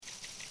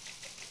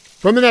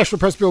From the National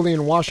Press Building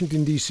in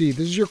Washington, D.C.,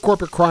 this is your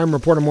Corporate Crime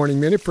Reporter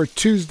Morning Minute for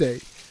Tuesday,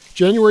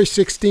 January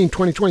 16,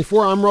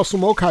 2024. I'm Russell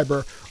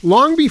Mokhiber.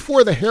 Long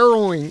before the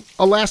harrowing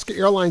Alaska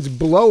Airlines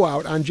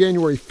blowout on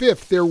January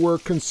 5th, there were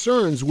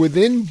concerns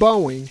within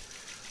Boeing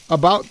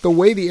about the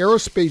way the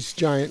aerospace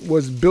giant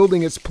was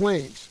building its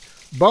planes.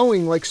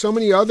 Boeing, like so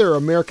many other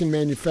American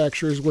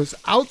manufacturers, was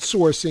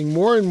outsourcing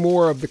more and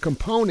more of the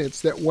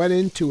components that went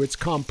into its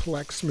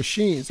complex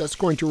machines. That's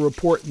going to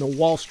report in the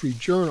Wall Street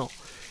Journal.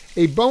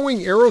 A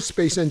Boeing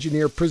aerospace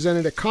engineer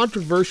presented a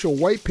controversial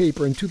white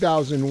paper in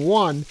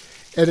 2001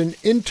 at an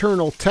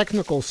internal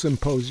technical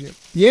symposium.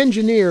 The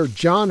engineer,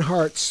 John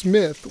Hart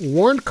Smith,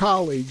 warned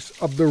colleagues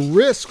of the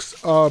risks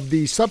of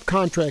the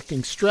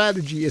subcontracting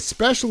strategy,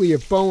 especially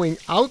if Boeing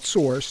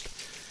outsourced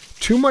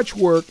too much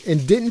work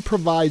and didn't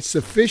provide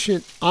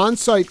sufficient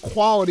on-site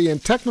quality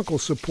and technical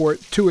support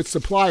to its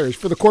suppliers.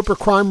 For the Corporate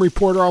Crime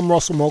Reporter, I'm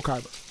Russell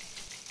Mokhiber.